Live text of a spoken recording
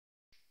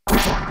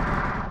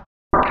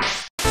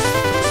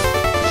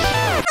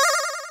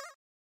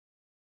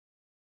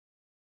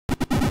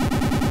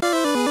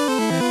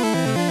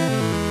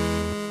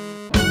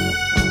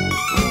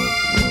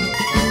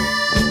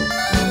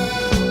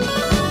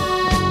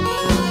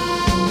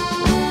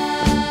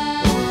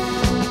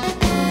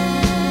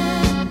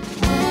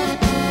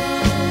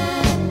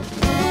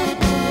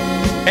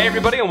Hey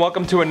everybody, and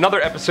welcome to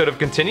another episode of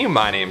Continue.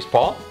 My name's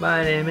Paul.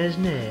 My name is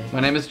Nick. My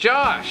name is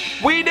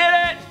Josh. We did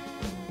it!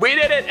 We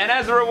did it! And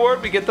as a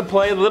reward, we get to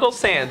play Little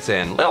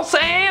Samson. Little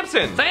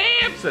Samson!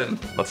 Samson!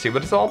 Let's see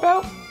what it's all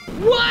about.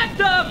 What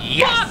the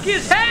fuck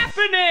is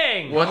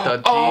happening? What the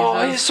Jesus?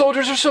 Oh, his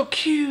soldiers are so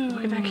cute.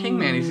 Look at that king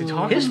man, is he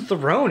talking? His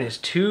throne is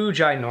too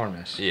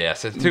ginormous.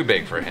 Yes, it's too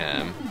big for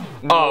him.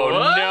 Oh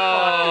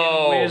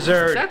no!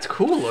 Wizard. That's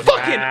cool looking.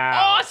 Fucking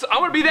awesome! I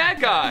want to be that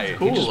guy.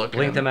 Cool Just looking.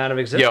 blink them out of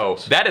existence.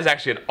 Yo, that is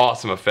actually an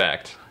awesome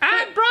effect.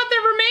 I brought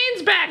their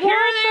remains back. What Here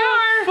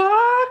they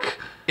are. Fuck!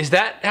 Is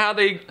that how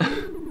they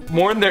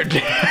mourn their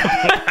dead?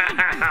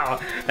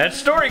 That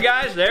story,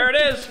 guys. There it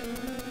is.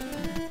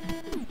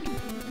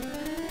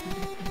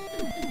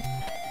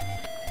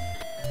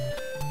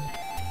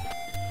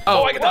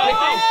 Oh, I get to pick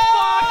these.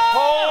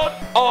 Hold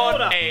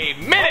on a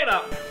minute.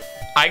 Hold up.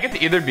 I get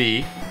to either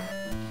be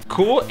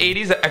cool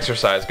 80s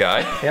exercise guy,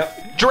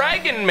 Yep.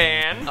 Dragon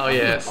Man, Oh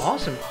yes.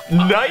 Awesome.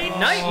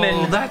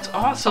 Nightman. Oh, that's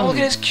awesome. Oh, look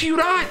at his cute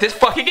eye. This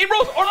fucking game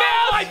rolls. Or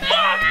Oh my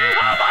fuck!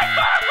 Oh my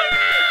fuck!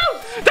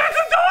 That's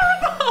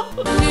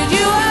adorable! Did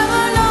you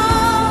ever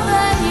know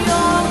that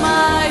you're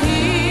my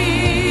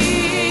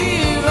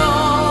hero?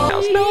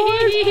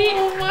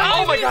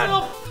 Oh my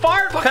god.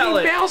 Fart Fucking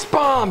pellet. mouse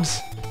bombs.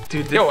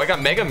 Dude, Yo, I got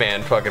Mega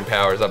Man fucking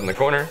powers up in the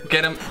corner.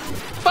 get him.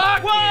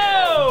 Fuck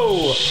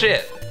Whoa!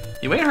 Shit.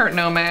 You ain't hurt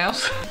no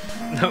mouse.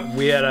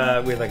 we had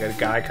like a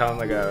guy come,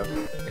 like a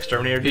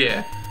exterminator dude.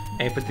 Yeah.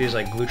 And he put these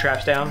like glue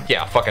traps down.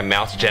 Yeah, fucking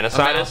mouse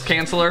genocide. Mouse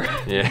canceller.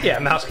 Yeah. Yeah,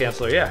 mouse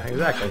canceller. Yeah,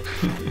 exactly.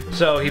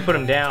 So he put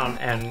them down,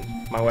 and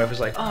my wife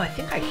was like, "Oh, I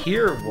think I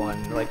hear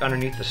one like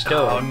underneath the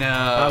stove." Oh no. And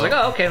I was like,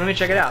 "Oh, okay, let me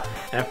check it out."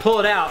 And I pull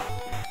it out.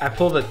 I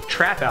pull the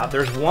trap out.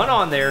 There's one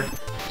on there,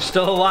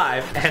 still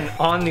alive, and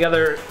on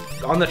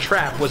the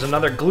trap was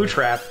another glue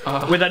trap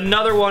with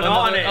another one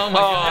on it. Oh my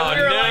god. And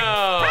we were like,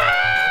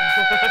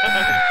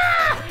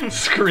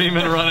 Scream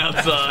and run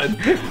outside.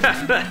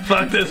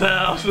 Fuck this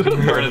house.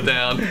 Burn it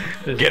down.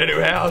 Get a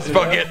new house.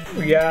 Fuck it.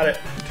 "We got it."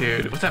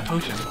 Dude, what's that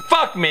potion?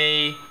 Fuck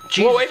me.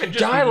 Jesus, Whoa, I even just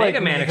die like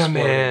Mega Man Mega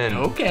exploded. Man.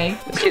 Okay.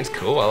 This game's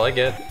cool. I like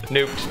it.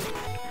 Nuked.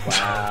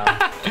 Wow.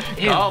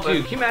 Called Dude,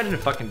 it. can you imagine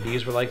if fucking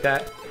bees were like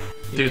that?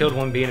 You Dude. killed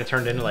one bee and it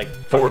turned into like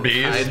 4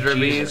 bees. Hydra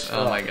Jesus. bees.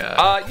 Oh my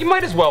god. You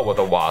might as well with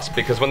a wasp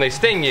because when they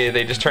sting you,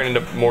 they just turn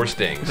into more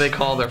stings. They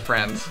call their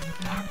friends.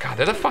 Oh, God,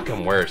 they're the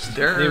fucking worst.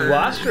 Dude,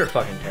 wasps are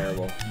fucking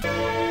terrible.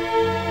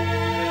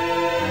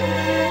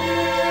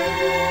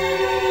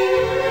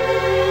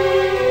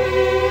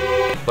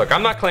 Look,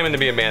 I'm not claiming to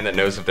be a man that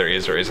knows if there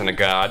is or isn't a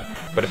god,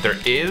 but if there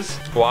is,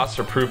 wasps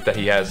are proof that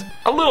he has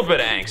a little bit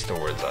of angst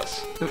towards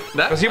us.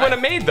 Because he wouldn't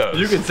have made those.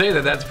 You could say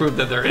that that's proof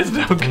that there is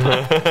no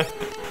god.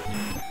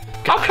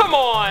 Oh, come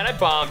on! I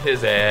bombed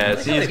his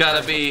ass. He's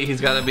gotta be in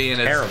his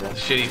Terrible.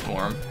 shitty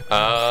form.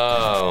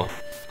 Oh.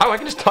 Oh, I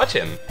can just touch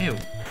him Ew.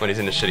 when he's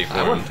in his shitty I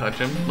form. wouldn't touch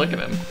him. Look at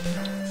him.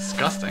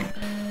 Disgusting.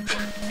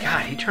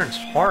 God, he turns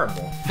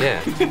horrible.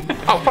 Yeah.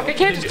 Oh, fuck, I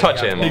can't just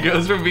touch him. He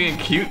goes from being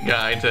cute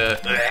guy to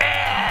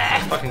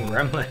Fucking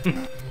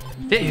gremlin.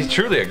 Yeah, he's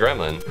truly a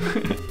gremlin.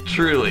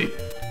 truly.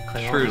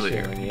 Cling on Truly.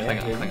 the ceiling. Yeah, Cling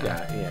on, you cling on.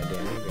 got it. Yeah,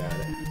 Dan, you got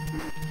it.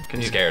 Can I'm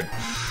you scared.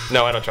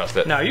 No, I don't trust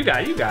it. No, you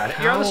got it. You got it.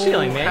 You're on the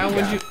ceiling, man. How You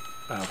would got you? it.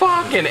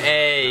 Fucking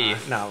A.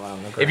 No,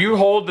 If you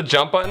hold the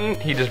jump button,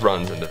 he just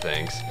runs into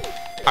things.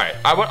 Alright,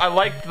 I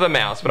liked the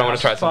mouse, but I want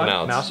to try something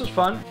else. Mouse was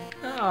fun.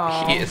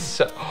 Oh. He is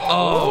so...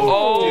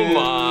 Oh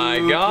my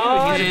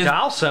god. He's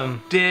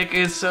awesome. Dick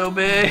is so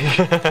big.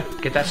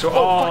 Get that sword.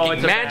 fucking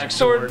it's a magic bad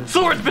sword.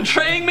 Sword's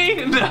betraying me?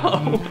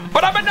 No.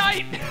 But I'm a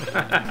knight!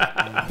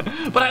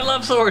 But I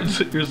love swords.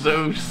 You're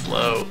so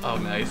slow. Oh,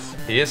 nice.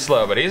 He is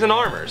slow, but he's in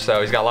armor,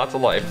 so he's got lots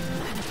of life.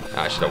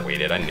 I should have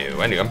waited. I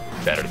knew. I'm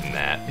better than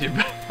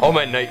that. All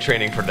my night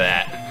training for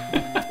that.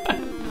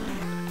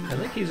 I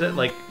think he's at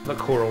like the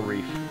coral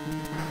reef.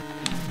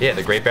 Yeah,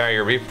 the Great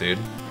Barrier Reef, dude.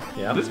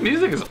 Yeah. This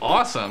music is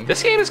awesome.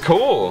 This game is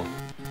cool.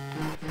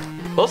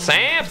 Little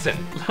Samson.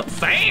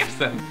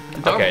 Samson.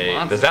 Okay,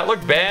 does that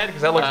look bad?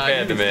 Because that looks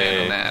bad to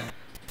me. That.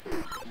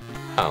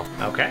 Oh.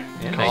 Okay.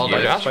 Yeah, Thank you,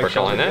 it. Josh, for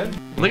calling that.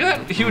 Look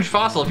at that huge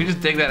fossil. If you just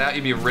dig that out,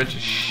 you'd be rich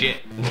as shit.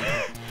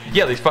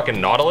 Yeah, these fucking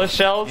Nautilus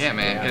shells. Yeah,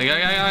 man.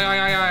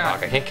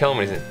 Fuck, I can't kill him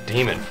when he's in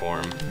demon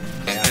form.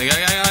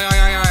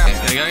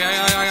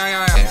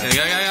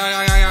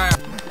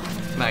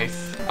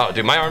 Nice. Oh,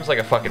 dude, my arm's like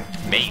a fucking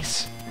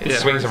mace. It Yeah,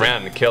 swings hurts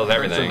around and kills Hurts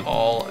everything. in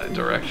all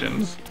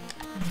directions.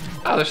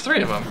 Oh, there's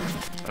 3 of them.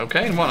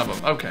 Okay, and 1 of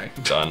them. Okay.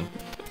 Done.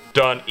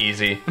 Done.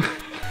 Easy.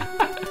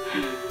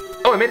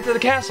 Oh, I made it to the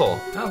castle.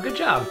 Oh, good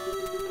job.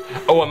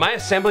 Oh, am I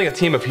assembling a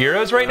team of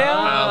heroes right now?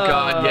 Oh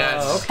god,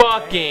 yes.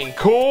 Fucking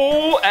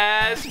cool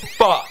as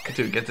fuck.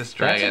 Dude, get this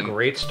That's dragon a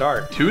great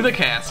start. to the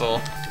castle.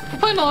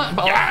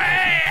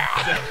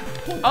 Yeah!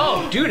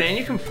 Oh, dude, and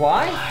you can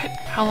fly?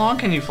 How long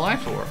can you fly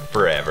for?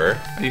 Forever.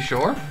 Are you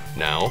sure?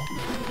 No.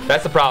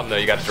 That's the problem, though.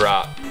 You got to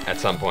drop at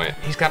some point.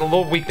 He's got a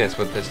little weakness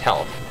with his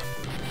health.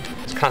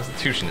 His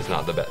constitution is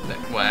not the best. Wow.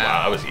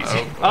 Wow, that was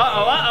easy.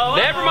 Uh-oh.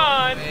 Never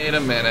mind. Wait a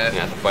minute. You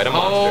have to fight a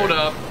monster. Hold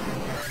up.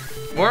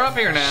 We're up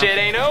here now. Shit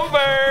ain't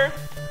over.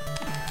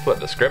 Flip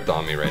the script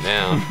on me right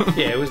now.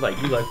 Yeah, it was like,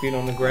 you like being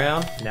on the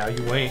ground? Now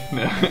you ain't.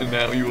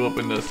 Now you up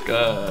in the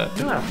sky.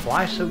 You know how to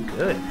fly so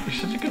good. You're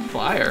such a good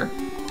flyer.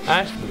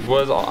 I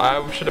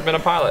should have been a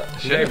pilot.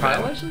 You got your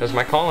pilot license? That's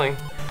my calling.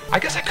 I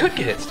guess I could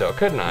get it still,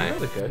 couldn't I? You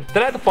really could.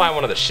 Then I have to fly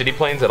one of the shitty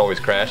planes that always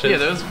crashes. Yeah,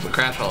 those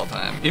crash all the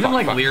time. Even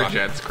like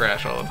Learjets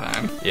crash all the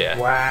time. Yeah.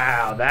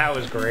 Wow, that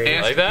was great.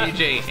 Ask like that?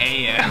 DJ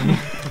AM.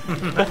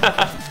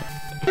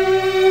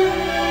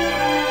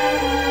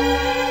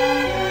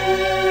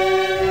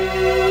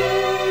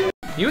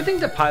 You would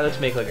think that pilots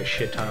make like a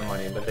shit ton of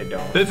money, but they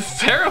don't. That's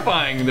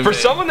terrifying to me. For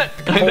someone that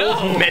know.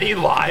 holds many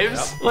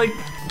lives, Like,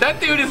 that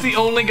dude is the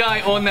only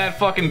guy on that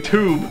fucking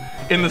tube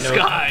in the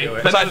sky. do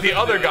it. besides the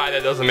other guy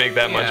that doesn't make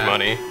that much Yeah.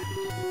 money.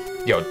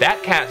 Yo,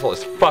 that castle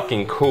is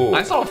fucking cool.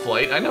 I saw a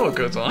flight. I know what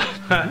goes on.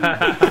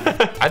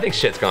 I think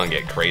shit's gonna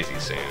get crazy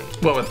soon.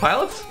 What, with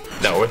pilots?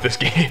 No, with this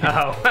game.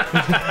 Oh.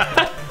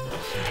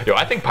 Yo,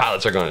 I think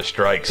pilots are gonna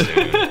strike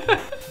soon.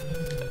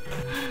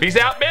 Peace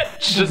out,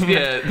 bitch! Just do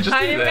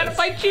this.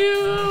 Fight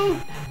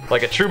you.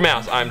 Like a true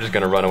mouse, I'm just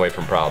gonna run away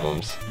from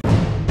problems.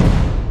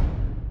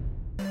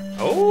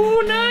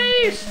 Oh,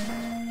 nice.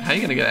 How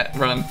you gonna get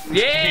run?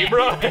 Yeah. Keep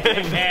running!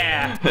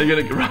 Yeah. How you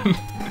gonna run?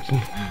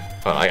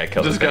 Oh, I gotta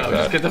kill this Just go. thing.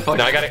 Just get the fuck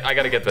No, out. I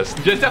gotta get this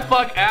Get the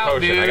fuck out,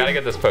 potion. dude. I gotta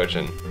get this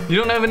potion. You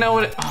don't even know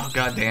what it. Oh,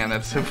 goddamn,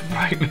 that's so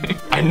frightening.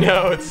 I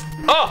know, it's...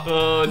 Oh!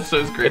 Oh, it's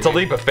so scary. It's a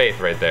leap of faith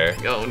right there.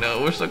 Oh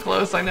no, we're so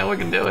close. I know we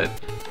can do it.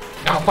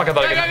 Oh, fuck, I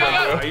thought I Go, could go, go go,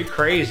 Are through. you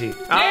crazy? Yay!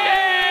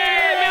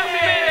 Mousy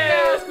made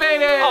it! Mouse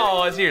made it!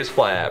 Oh, his ears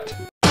flapped.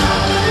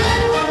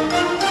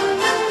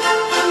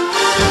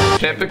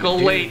 Typical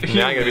late.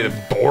 Now I'm gonna be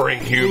the boring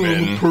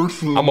human.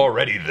 Person. I'm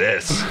already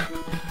this.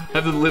 I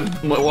have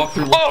to walk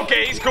through.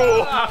 Okay, he's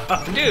cool.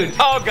 Dude.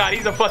 Oh god,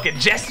 he's a fucking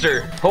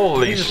jester.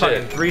 Holy He's a shit.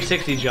 fucking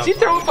 360 jump. Is he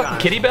throwing all the fucking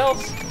time. kitty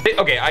bells?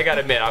 Okay, I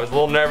gotta admit, I was a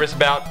little nervous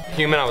about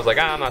human. I was like,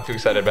 I'm not too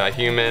excited about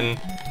human.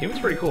 He was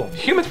pretty cool.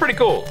 Human's pretty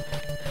cool.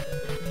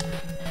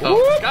 Oh,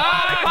 Whoop.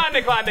 God!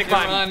 They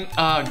climb. Run.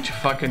 Oh,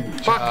 fucking.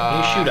 Fuck. Can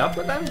you shoot up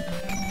with them?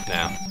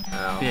 Now.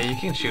 Yeah, you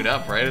can shoot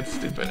up, right? It's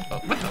stupid. Oh,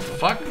 what the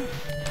fuck?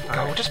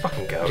 Go, just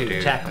fucking go, Dude, dude.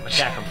 attack him.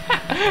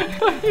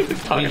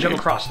 When you jump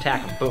across,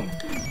 attack him. Boom.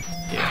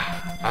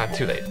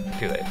 Too late.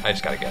 I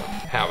just gotta go.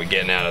 How are we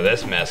getting out of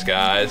this mess,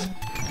 guys?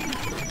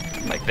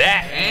 Like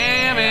that.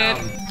 Damn it!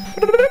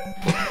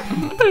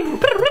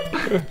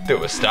 Do it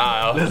with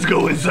style. Let's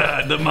go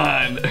inside the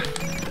mind.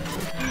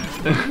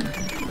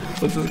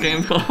 What's this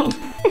game called?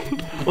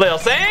 Little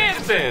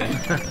Samson.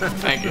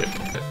 Thank you.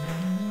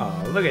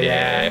 Oh, look at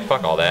Yeah, that.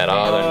 fuck all that.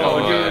 Oh, they're Oh,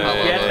 no dude,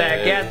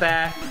 good. get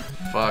that.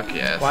 Fuck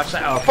yes. Watch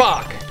that. Oh,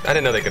 Fuck. I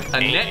didn't know they could A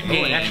aim. net Oh, an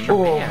game. extra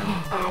man.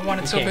 Oh, I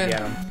wanted You so can't bad.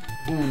 get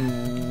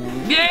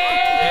him. Yeah!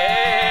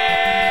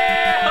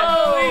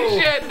 Holy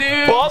shit,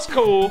 dude! Boss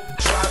cool.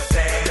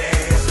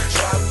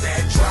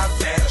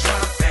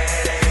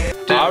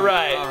 Dude, All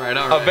right. All right.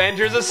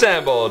 Avengers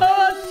assembled.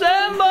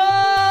 Assembled!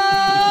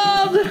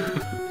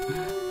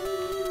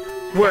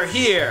 We're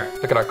here.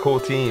 Look at our cool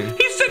team.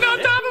 He's sitting on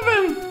top of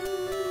him!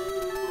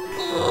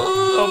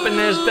 Open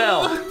this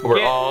bell. We're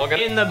Get all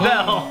gonna- in the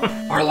bell.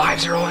 Our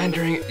lives are all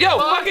entering it. Yo,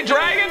 fucking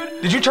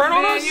dragon! Did you turn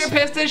on Man, us? you're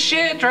pissed as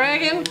shit,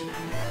 dragon!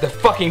 The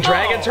fucking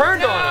dragon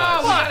turned on No,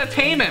 us. we gotta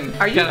tame him.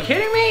 Are you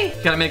kidding me?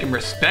 Gotta make him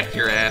respect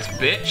your ass,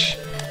 bitch.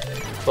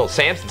 Little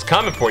Samson's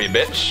coming for you,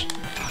 bitch.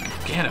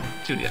 Get him.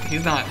 Dude,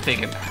 he's not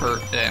taking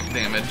hurt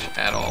damage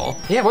at all.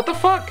 Yeah, what the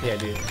fuck? Yeah,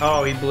 dude.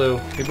 Oh, he blew.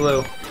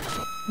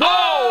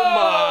 Oh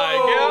my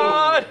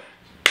god!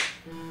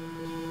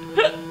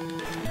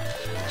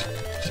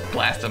 Just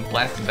blast him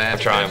bad.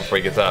 Try him before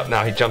he gets up.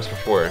 No, he jumps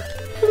before.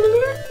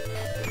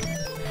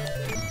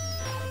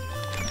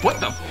 What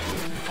the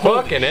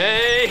Fucking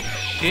A!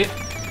 shit?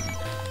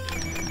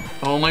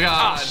 Oh my god.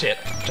 Ah, shit.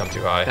 Jump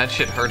too high. That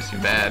shit hurts you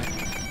bad.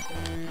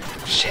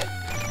 Shit.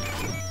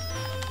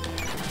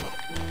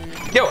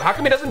 Yo, how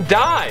come he doesn't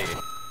die?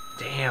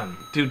 Damn.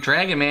 Dude,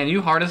 Dragon Man,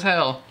 you hard as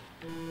hell.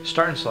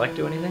 Start and select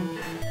do anything?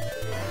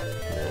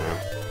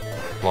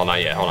 Well,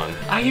 not yet. Hold on.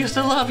 I used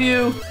to love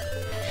you.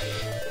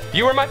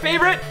 You were my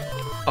favorite?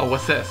 Oh,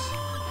 what's this?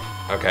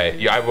 Okay,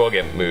 yeah, I will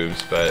get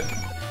moves, but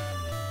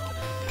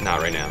not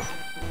right now.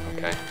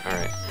 Okay,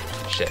 alright.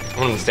 Shit. I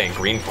want him to stay in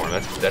green form.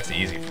 That's the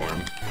easy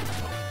form.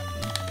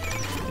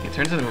 He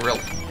turns into a real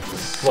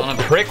son Little of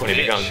a prick when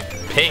he bitch. becomes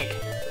pink.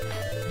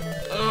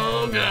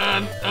 Oh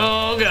god.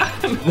 Oh god.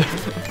 Come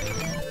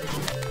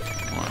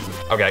on.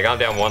 Okay, I got him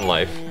down one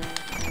life.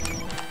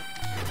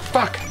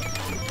 Fuck.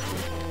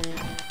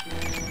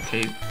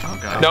 Okay. Oh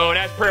god. No,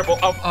 that's purple.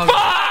 Oh, Oh.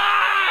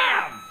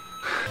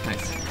 fuck!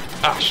 Nice.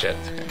 Ah, shit.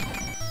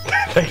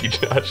 Thank you,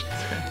 Josh.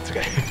 It's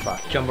okay.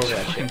 Fuck. Jump over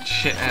that shit. Fucking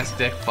shit ass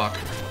dick fuck.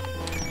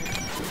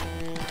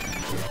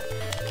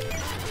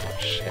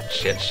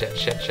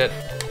 Shit.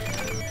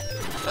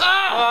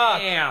 Ah!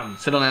 Damn.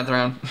 Sit on that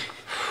throne.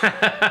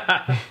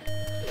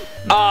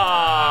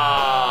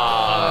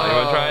 Ah! You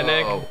wanna try it,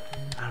 Nick?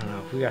 I don't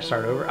know. We gotta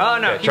start over. Oh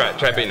no. Yeah,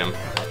 try beating him.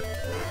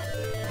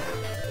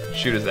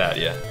 Shoot his that,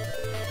 yeah.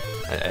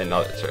 And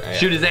yeah.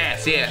 Shoot his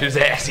ass, yeah. Shoot his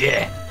ass,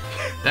 yeah.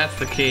 That's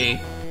the key.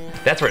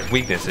 That's where his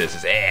weakness is,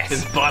 his ass.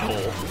 His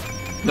butthole.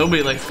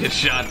 Nobody likes to get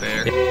shot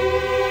there.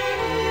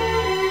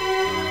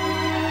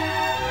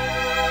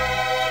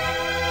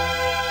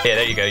 Yeah,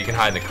 there you go. You can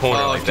hide in the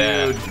corner like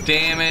dude, that.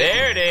 Damn it.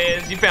 There it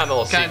is. You found the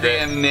little secret.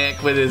 Goddamn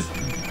Nick with his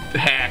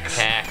hacks.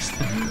 Hacks.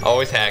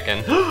 Always hacking.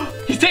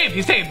 He's tamed.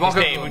 He's tamed. Walk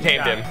He's over tamed. to We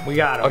him. tamed him. We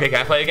got him. Okay,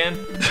 can I play again?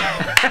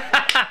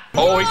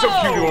 Oh, he's so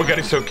cute. Oh, God,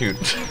 he's so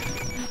cute.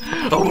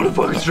 I want to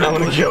fucking strike. I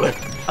want to kill him.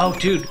 Oh,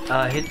 dude,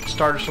 hit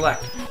start or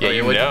select. Yeah,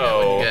 you what'd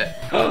know. you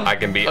get? I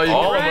can beat Oh, you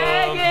all of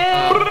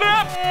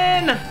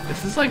can- them.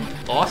 This is like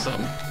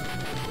awesome.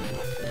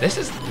 This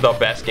is the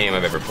best game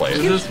I've ever played.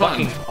 This is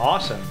fun. Fucking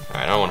awesome.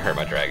 Alright, I don't want to hurt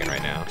my dragon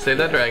right now. Save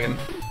that dragon.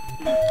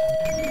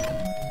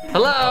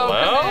 Hello.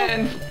 Hello? Come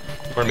in.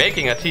 We're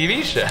making a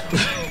TV show.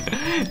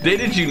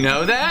 Did you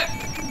know that?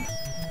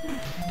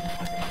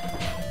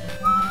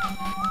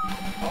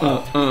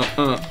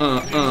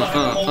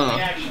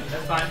 Action.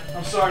 That's fine.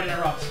 I'm sorry to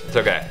interrupt. It's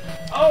okay.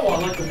 Oh, I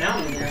like the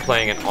mountain here.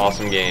 Playing an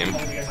awesome game.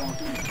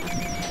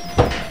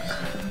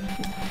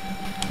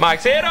 Mike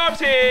Sadov's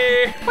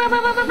here!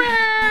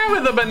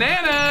 With a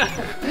banana.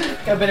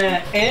 Got a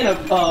banana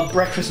and a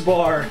breakfast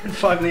bar at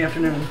 5 in the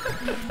afternoon.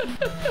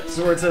 This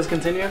is where it says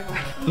continue.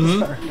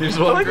 There's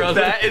one girl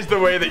That is the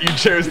way that you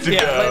chose to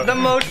Yeah, go. like the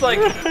most like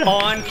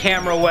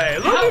on-camera way.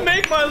 Let me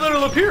make my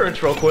little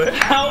appearance real quick.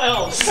 How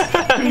else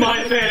can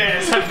my fat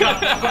ass have got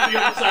on the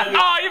other side of me?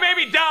 Oh, you made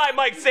me die,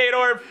 Mike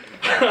Sadorf!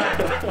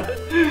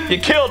 You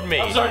killed me.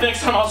 I'm sorry,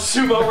 next time I'll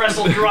sumo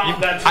wrestle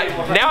drop that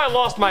table. Now I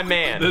lost my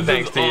man, This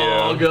thanks is to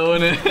all you.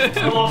 going in.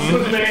 I lost the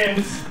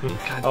man's.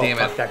 God Oh, damn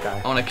fuck it. that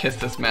guy. I want to kiss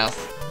this mouse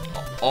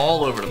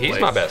all over the place. He's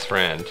my best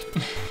friend.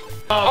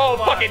 Oh,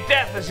 fucking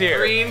death is here!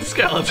 Green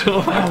skeleton.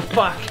 Oh,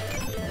 fuck.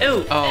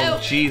 Ew. Oh,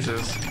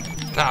 Jesus.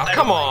 Oh,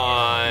 come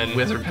on.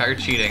 Wizard power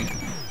cheating.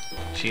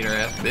 Cheater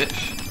ass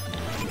bitch.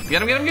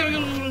 Get him, get him, get him,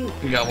 get him.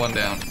 You got one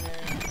down.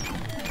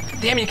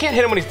 Damn, you can't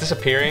hit him when he's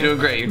disappearing. You're doing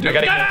great. You're doing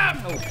I gotta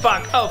great. Oh,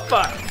 fuck. Oh,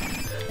 fuck.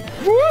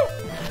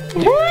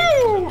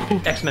 Woo!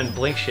 Woo! X-Men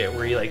Blink shit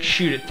where you like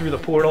shoot it through the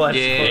portal.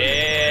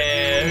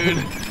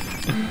 Yeah.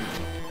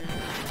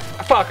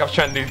 Fuck, I was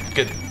trying to do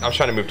good. I was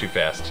trying to move too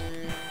fast.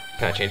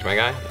 Can I change my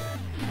guy?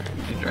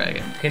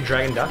 Dragon. Can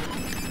Dragon duck?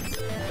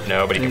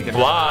 No, but he You can can-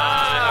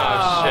 fly.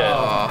 Oh, shit.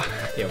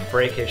 Oh. Yeah,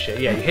 break his shit.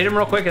 Yeah, you hit him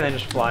real quick and then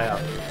just fly up.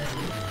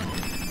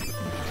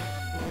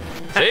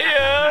 See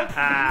ya!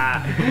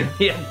 Ah,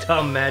 yeah,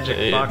 dumb magic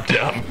You fuck.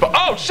 dumb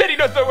oh shit, he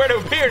knows where to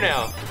appear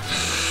now.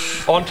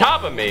 On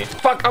top of me.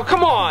 Fuck, oh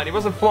come on, he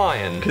wasn't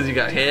flying. Because you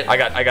got hit. I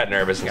got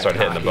nervous and started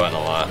hitting the button a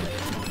lot.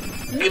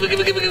 Give it, give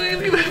it, give it, give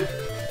it, give it.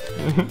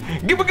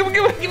 Give it, give it,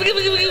 give it. Give it, give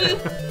it, give it, give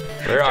it.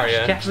 Where are you?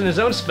 Casting his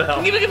own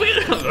spell. Give it, give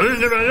it,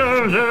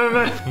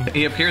 give it.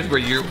 He appears where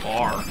you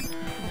are.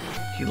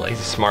 He like, He's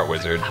a smart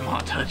wizard. I'm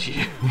gonna touch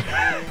you.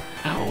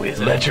 I'm a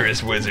wizard.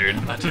 Lecherous wizard.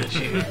 I'll touch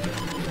you.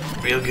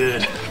 Real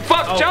good.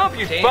 Fuck, Oh, jump,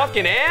 you damn.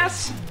 fucking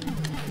ass!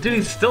 Dude,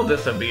 he's still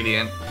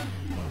disobedient.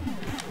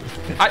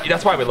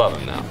 That's why we love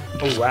him now.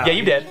 Oh, wow. Yeah,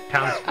 you did.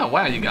 Pounds. Oh,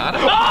 wow, you got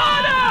him.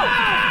 Oh no!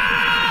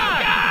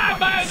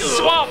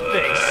 Swamp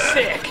thing,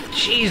 sick.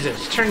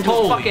 Jesus, turned into a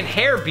Holy. fucking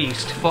hair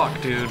beast. Fuck,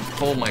 dude.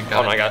 Oh my Oh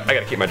god. my god, I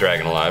gotta keep my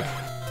dragon alive.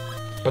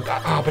 But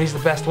but he's the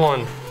best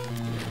one.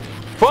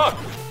 Fuck!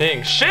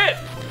 Dang shit!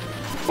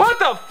 What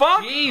the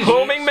fuck? Jesus.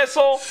 Homing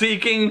missile?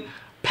 Seeking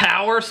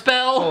power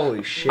spell?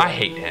 Holy shit. I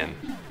hate him.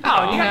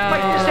 Oh, you gotta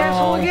fight this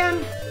asshole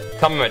again?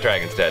 Tell me my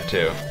dragon's dead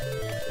too.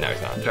 No,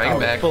 he's not. Dragon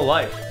back. Full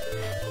life.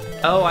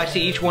 Oh, I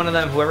see each one of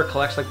them, whoever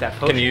collects like that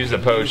potion. Can use the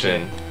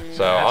potion.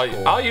 So That's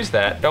cool. I'll use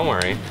that, don't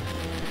worry.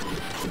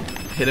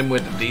 Hit him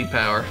with the D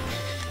power.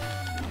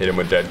 Hit him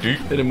with that dude.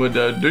 Hit him with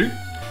the D.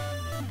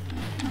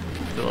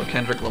 The little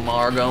Kendrick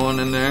Lamar going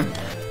in there.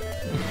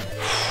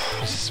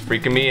 This is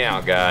freaking me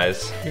out,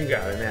 guys. You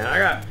got it, man.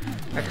 I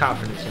got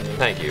confidence in you.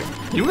 Thank you.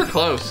 You were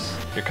close.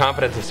 Your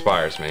confidence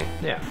inspires me.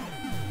 Yeah.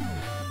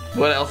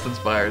 What else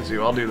inspires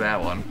you? I'll do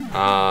that one.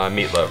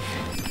 Meatloaf.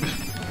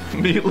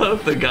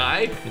 Meatloaf, the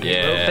guy? Loaf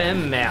Yeah.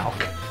 and milk.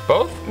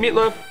 Both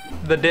Meatloaf,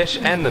 the dish,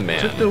 and the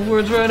man. The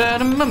words right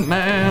out of my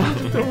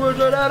mouth. The words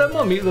right out of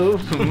my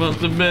meatloaf. Must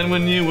have been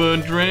when you were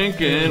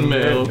drinking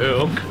milk.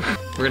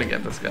 We're gonna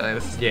get this guy.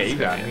 This is, Yeah, this you is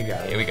got gonna it. be You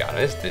got Yeah, it. we got him.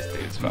 This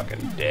dude's fucking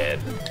dead.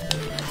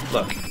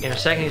 Look, in a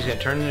second he's gonna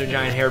turn into a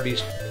giant hair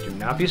beast. Do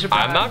not be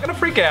surprised. I'm not gonna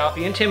freak out.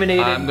 be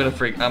intimidated. I'm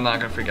not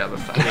gonna freak out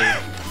this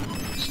time.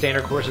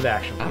 Standard course of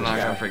action. I'm not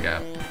gonna freak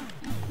out.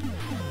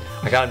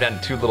 I got him down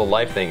to 2 little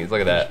life thingies.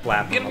 Look at that.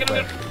 Flap. Get him, get him,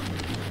 get him.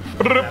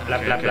 Blah, blah, blah,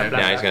 blah, blah,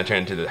 Now he's gonna turn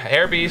into the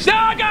hair beast. No,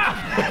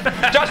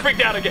 God! Josh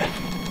freaked out again.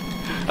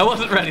 I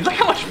wasn't ready. Look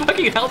how much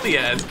fucking health he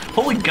has.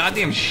 Holy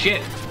goddamn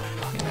shit.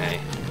 Hey.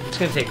 It's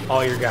gonna take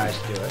all your guys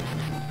to do it.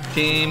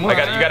 Team. You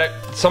gotta.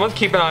 Someone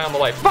keep an eye on the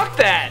life. Fuck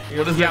that!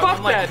 You got Fuck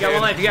one life. that, You got one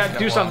dude. life. You gotta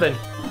do one. something.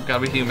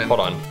 Gotta be human. Hold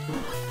on.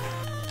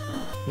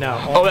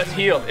 No. Oh, that's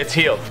healed. It's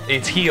healed.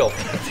 It's healed.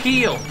 Let's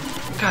heal.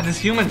 God, this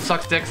human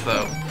sucks dicks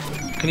though.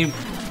 Can you?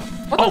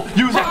 Oh,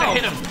 Use it to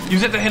hit him.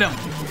 Use it to hit him.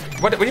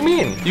 What do you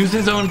mean? Use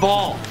his own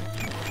ball.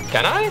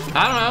 Can I?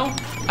 I don't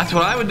know. That's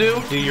what I would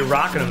do. Dude, you're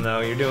rocking them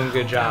though. You're doing a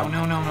good job. No.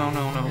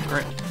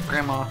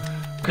 Grandma.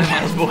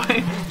 Grandma's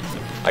boy.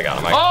 I got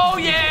him. Oh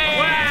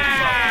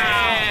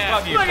yeah!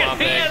 Love you, Look at Swamp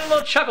he Thing. had a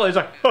little chuckle. He's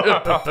like,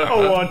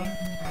 oh,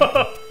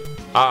 one.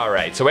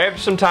 Alright, so we have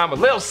some time with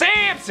Little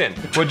Samson.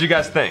 What'd you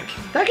guys think?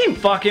 That game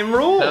fucking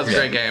rules. That was a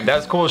great game. That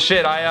was cool as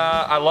shit.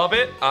 I love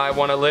it. I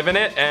want to live in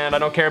it, and I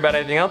don't care about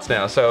anything else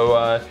now.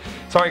 So,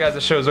 sorry guys,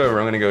 the show's over.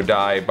 I'm gonna go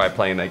die by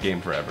playing that game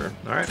forever.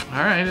 Alright.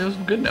 Alright, it was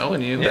good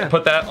knowing you. Yeah.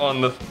 Put that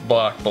on the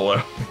block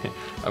below.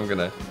 I'm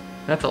gonna.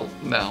 That's a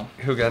no.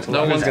 Who's one's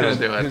gonna gonna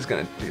do it. Who's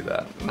gonna do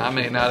that? Not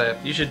me, not it.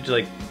 You should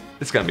like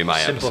It's gonna be my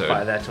simplify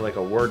episode. that to like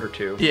a word or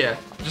two. Yeah.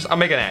 I'll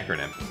make an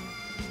acronym.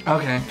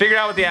 Okay. Figure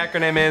out what the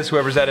acronym is.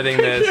 Whoever's editing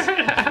this.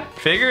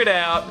 Figure it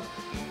out.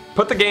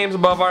 Put the games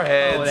above our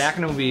heads. Oh, the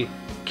acronym will be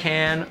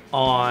can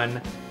on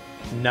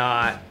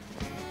not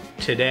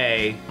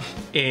today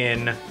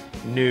in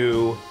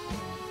new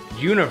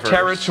universe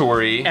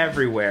Territory.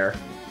 everywhere.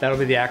 That'll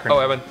be the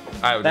acronym.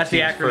 That's the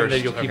acronym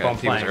that you'll keep on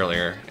T was playing.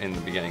 earlier in the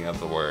beginning of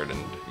the word,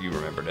 and you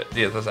remembered it.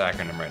 Yeah, that's the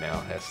acronym right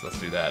now. Yes, let's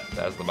do that.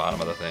 That's the bottom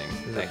of the thing. This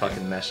is a Thank you.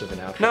 fucking mess of an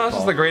outro. No, this is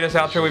Paul. the greatest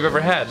outro we've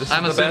ever had. This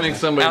I'm is the assuming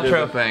best somebody did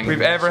outro the thing.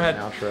 we've ever had.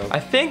 Outro. I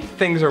think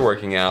things are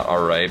working out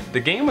all right. The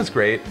game was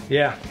great.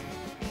 Yeah.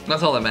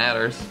 That's all that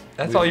matters.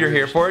 That's all you're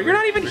here for. You're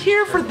not even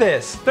here for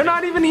this. They're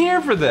not even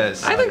here for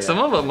this. I think some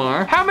of them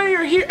are. How many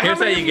are here? Here's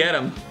how you get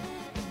them.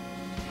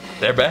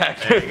 They're back.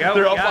 There you go.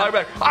 They're We all got flying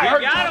back. it. I We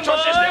heard got 'em,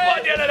 Josh just boys. nibble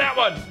at the end of that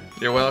one.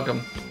 You're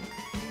welcome.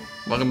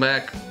 Welcome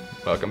back.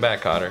 Welcome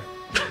back, Cotter.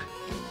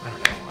 I don't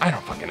know. I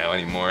don't fucking know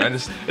anymore. I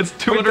just It's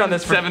we've done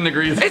this for- 207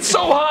 degrees. It's so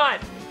hot.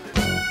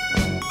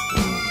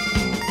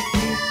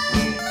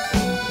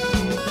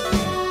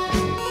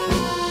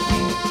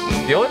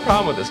 The only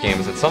problem with this game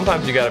is that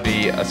sometimes you gotta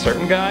be a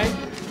certain guy,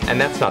 and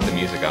that's not the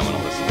music I want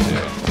to listen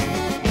to.